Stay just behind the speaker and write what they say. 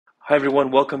Hi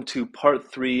everyone, welcome to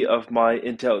part 3 of my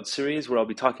Into Out series where I'll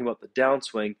be talking about the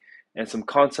downswing and some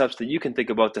concepts that you can think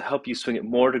about to help you swing it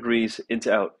more degrees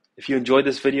into out. If you enjoyed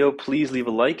this video, please leave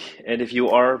a like, and if you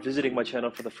are visiting my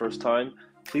channel for the first time,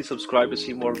 please subscribe to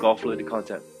see more golf related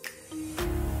content.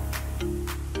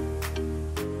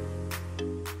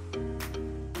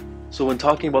 So when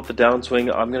talking about the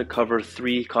downswing, I'm going to cover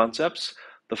 3 concepts.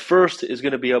 The first is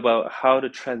going to be about how to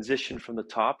transition from the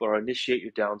top or initiate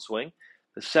your downswing.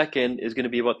 The second is going to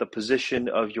be about the position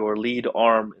of your lead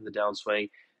arm in the downswing.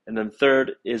 And then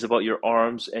third is about your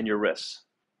arms and your wrists.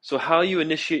 So how you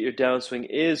initiate your downswing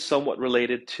is somewhat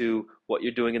related to what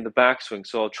you're doing in the backswing.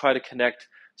 So I'll try to connect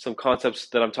some concepts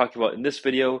that I'm talking about in this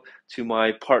video to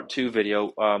my part 2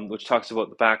 video, which talks about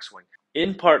the backswing.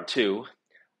 In part 2,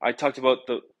 I talked about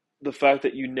the fact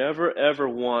that you never ever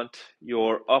want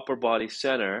your upper body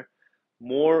center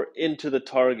more into the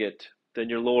target than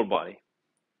your lower body.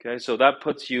 Okay, so that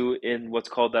puts you in what's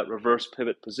called that reverse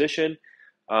pivot position.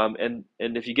 And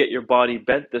if you get your body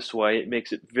bent this way, it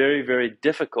makes it very, very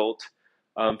difficult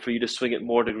for you to swing it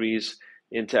more degrees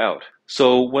into out.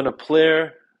 So when a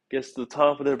player gets to the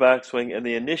top of their backswing and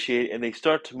they initiate and they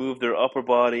start to move their upper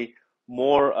body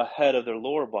more ahead of their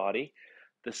lower body,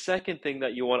 the second thing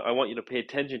that I want you to pay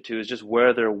attention to is just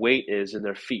where their weight is in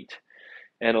their feet.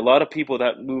 And a lot of people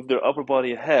that move their upper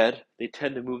body ahead, they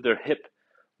tend to move their hip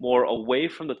more away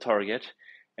from the target,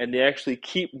 and they actually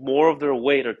keep more of their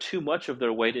weight or too much of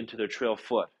their weight into their trail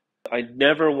foot. I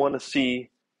never want to see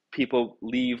people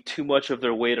leave too much of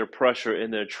their weight or pressure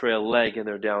in their trail leg in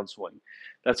their downswing.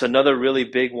 That's another really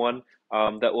big one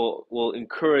that will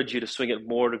encourage you to swing it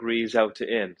more degrees out to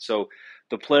in. So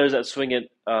the players that swing it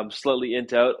slightly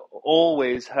into out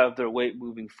always have their weight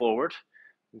moving forward.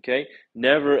 Okay,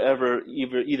 never ever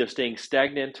either staying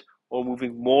stagnant or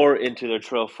moving more into their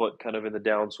trail foot kind of in the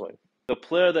downswing. The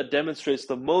player that demonstrates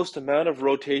the most amount of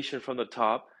rotation from the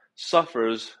top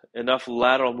suffers enough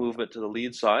lateral movement to the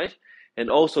lead side and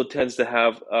also tends to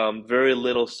have very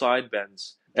little side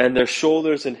bends. And their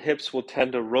shoulders and hips will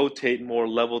tend to rotate more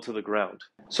level to the ground.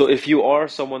 So if you are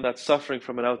someone that's suffering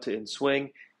from an out to in swing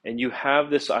and you have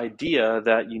this idea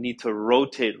that you need to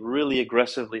rotate really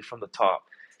aggressively from the top,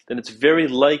 then it's very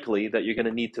likely that you're going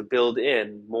to need to build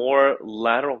in more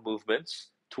lateral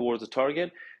movements towards the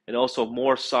target and also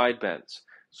more side bends.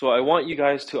 So I want you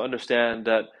guys to understand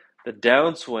that the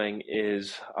downswing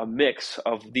is a mix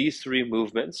of these 3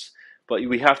 movements, but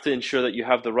we have to ensure that you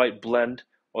have the right blend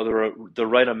or the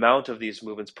right amount of these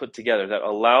movements put together that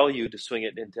allow you to swing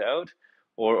it into out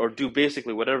or do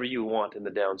basically whatever you want in the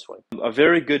downswing. A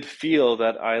very good feel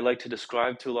that I like to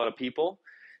describe to a lot of people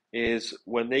is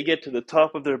when they get to the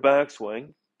top of their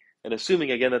backswing, and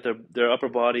assuming again that their upper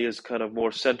body is kind of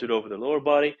more centered over their lower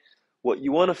body, what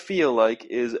you want to feel like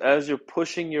is as you're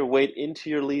pushing your weight into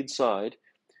your lead side,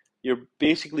 you're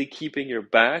basically keeping your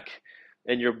back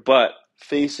and your butt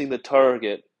facing the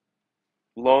target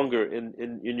longer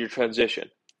in your transition.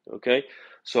 Okay,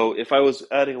 so if I was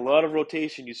adding a lot of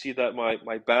rotation, you see that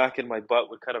my back and my butt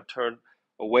would kind of turn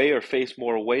away or face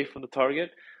more away from the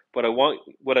target. But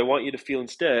what I want you to feel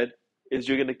instead is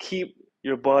you're going to keep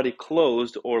your body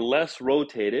closed or less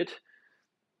rotated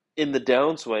in the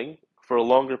downswing for a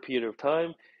longer period of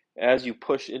time as you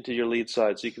push into your lead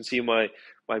side. So you can see my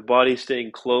body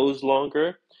staying closed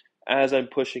longer as I'm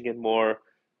pushing in more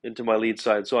into my lead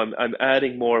side. So I'm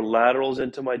adding more laterals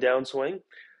into my downswing.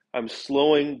 I'm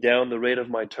slowing down the rate of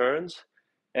my turns.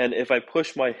 And if I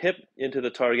push my hip into the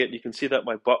target, you can see that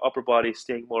my upper body is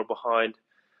staying more behind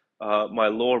my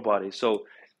lower body. So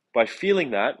by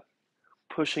feeling that,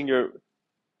 pushing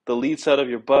the lead side of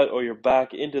your butt or your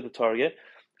back into the target,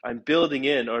 I'm building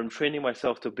in, or I'm training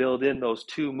myself to build in those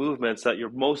 2 movements that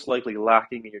you're most likely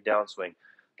lacking in your downswing,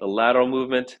 the lateral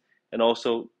movement and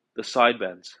also the side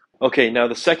bends. Okay, now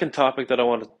the second topic that I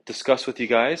want to discuss with you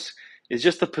guys is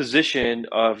just the position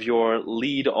of your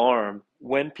lead arm.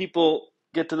 When people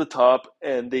get to the top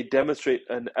and they demonstrate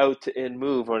an out to in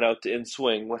move or an out to in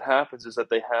swing, what happens is that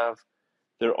they have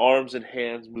their arms and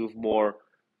hands move more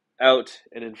out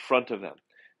and in front of them.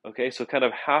 Okay, so kind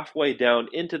of halfway down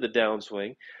into the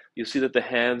downswing, you'll see that the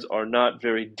hands are not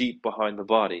very deep behind the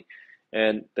body,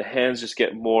 and the hands just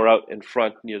get more out in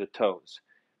front near the toes.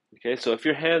 Okay, so if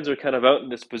your hands are kind of out in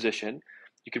this position,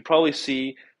 you can probably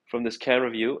see from this camera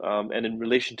view, and in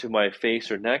relation to my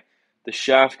face or neck, the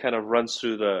shaft kind of runs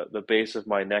through the base of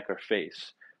my neck or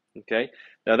face. Okay,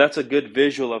 now that's a good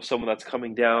visual of someone that's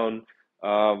coming down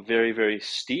very, very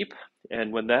steep,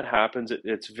 and when that happens,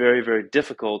 it's very, very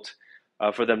difficult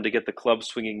for them to get the club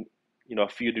swinging, a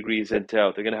few degrees into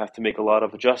out. They're going to have to make a lot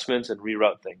of adjustments and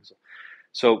reroute things.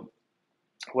 So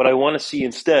what I want to see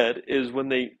instead is when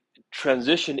they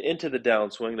transition into the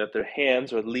downswing, that their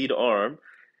hands or lead arm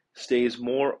stays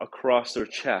more across their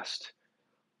chest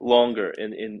longer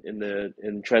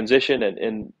in transition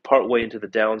and part way into the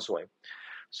downswing.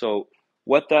 So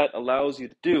what that allows you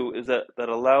to do is that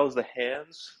allows the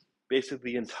hands,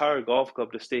 basically the entire golf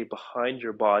club, to stay behind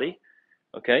your body.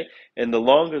 Okay, and the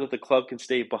longer that the club can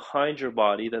stay behind your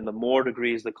body, then the more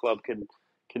degrees the club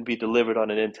can be delivered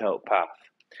on an in-to-out path.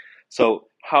 So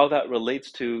how that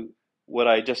relates to what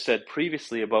I just said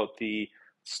previously about the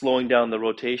slowing down the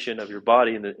rotation of your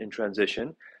body in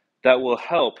transition, that will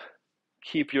help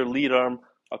keep your lead arm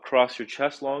across your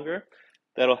chest longer.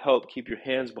 That'll help keep your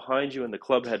hands behind you and the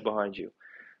club head behind you.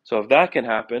 So if that can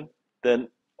happen, then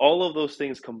all of those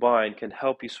things combined can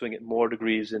help you swing it more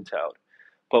degrees into out.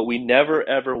 But we never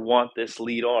ever want this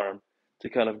lead arm to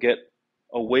kind of get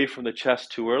away from the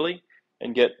chest too early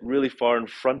and get really far in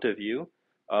front of you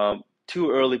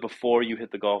too early before you hit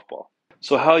the golf ball.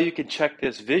 So how you can check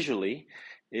this visually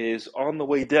is on the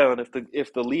way down,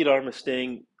 if the lead arm is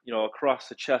staying, across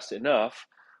the chest enough,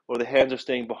 or the hands are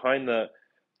staying behind the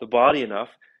body enough,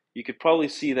 you could probably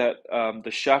see that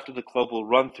the shaft of the club will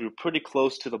run through pretty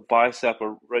close to the bicep,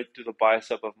 or right through the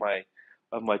bicep of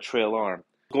my trail arm.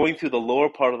 Going through the lower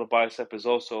part of the bicep is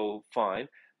also fine.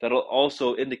 That'll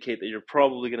also indicate that you're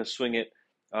probably going to swing it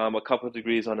a couple of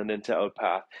degrees on an in-to-out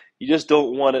path. You just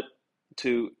don't want it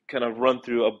to kind of run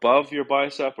through above your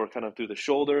bicep or kind of through the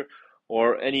shoulder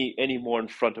or any more in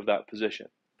front of that position.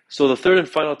 So the third and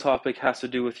final topic has to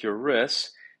do with your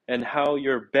wrists and how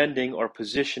you're bending or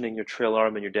positioning your trail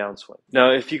arm in your downswing.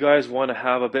 Now, if you guys want to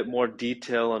have a bit more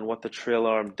detail on what the trail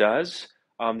arm does,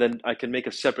 then I can make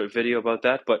a separate video about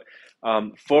that. But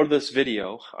for this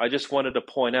video, I just wanted to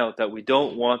point out that we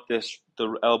don't want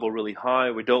the elbow really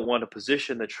high. We don't want to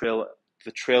position the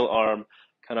trail arm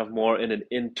kind of more in an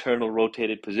internal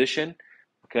rotated position.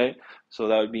 Okay, so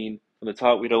that would mean from the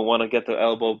top, we don't want to get the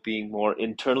elbow being more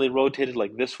internally rotated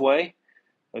like this way.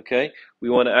 Okay, we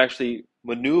want to actually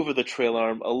maneuver the trail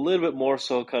arm a little bit more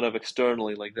so kind of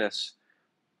externally like this.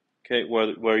 Okay,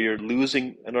 where you're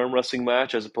losing an arm wrestling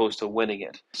match as opposed to winning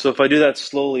it. So if I do that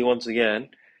slowly once again,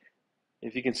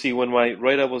 if you can see when my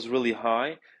right elbow is really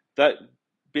high, that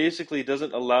basically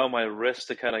doesn't allow my wrist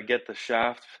to kind of get the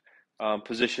shaft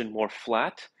position more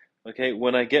flat. Okay,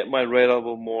 when I get my right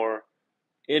elbow more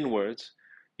inwards,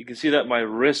 you can see that my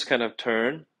wrists kind of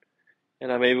turn,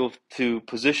 and I'm able to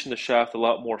position the shaft a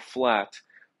lot more flat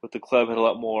with the club head a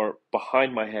lot more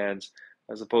behind my hands,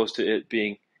 as opposed to it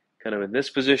being kind of in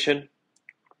this position,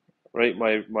 right?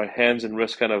 My hands and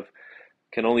wrists kind of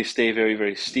can only stay very,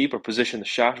 very steep or position the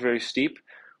shaft very steep,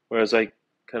 whereas I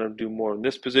kind of do more in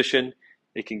this position,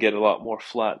 it can get a lot more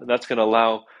flat. And that's going to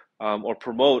allow or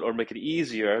promote or make it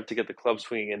easier to get the club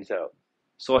swinging in and out.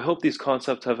 So I hope these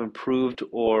concepts have improved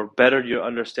or bettered your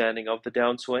understanding of the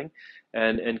downswing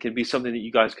and can be something that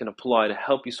you guys can apply to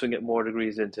help you swing it more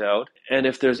degrees into out. And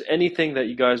if there's anything that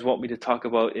you guys want me to talk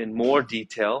about in more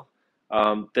detail,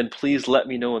 then please let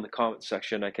me know in the comment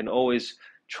section. I can always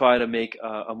try to make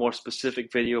a more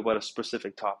specific video about a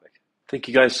specific topic. Thank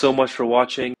you guys so much for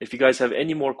watching. If you guys have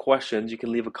any more questions, you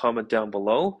can leave a comment down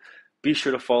below. Be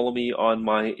sure to follow me on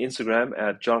my Instagram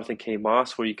at Jonathan K.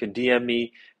 Moss, where you can DM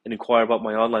me and inquire about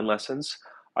my online lessons.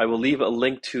 I will leave a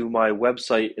link to my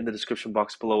website in the description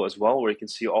box below as well, where you can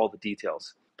see all the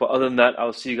details. But other than that,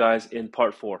 I'll see you guys in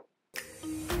part 4.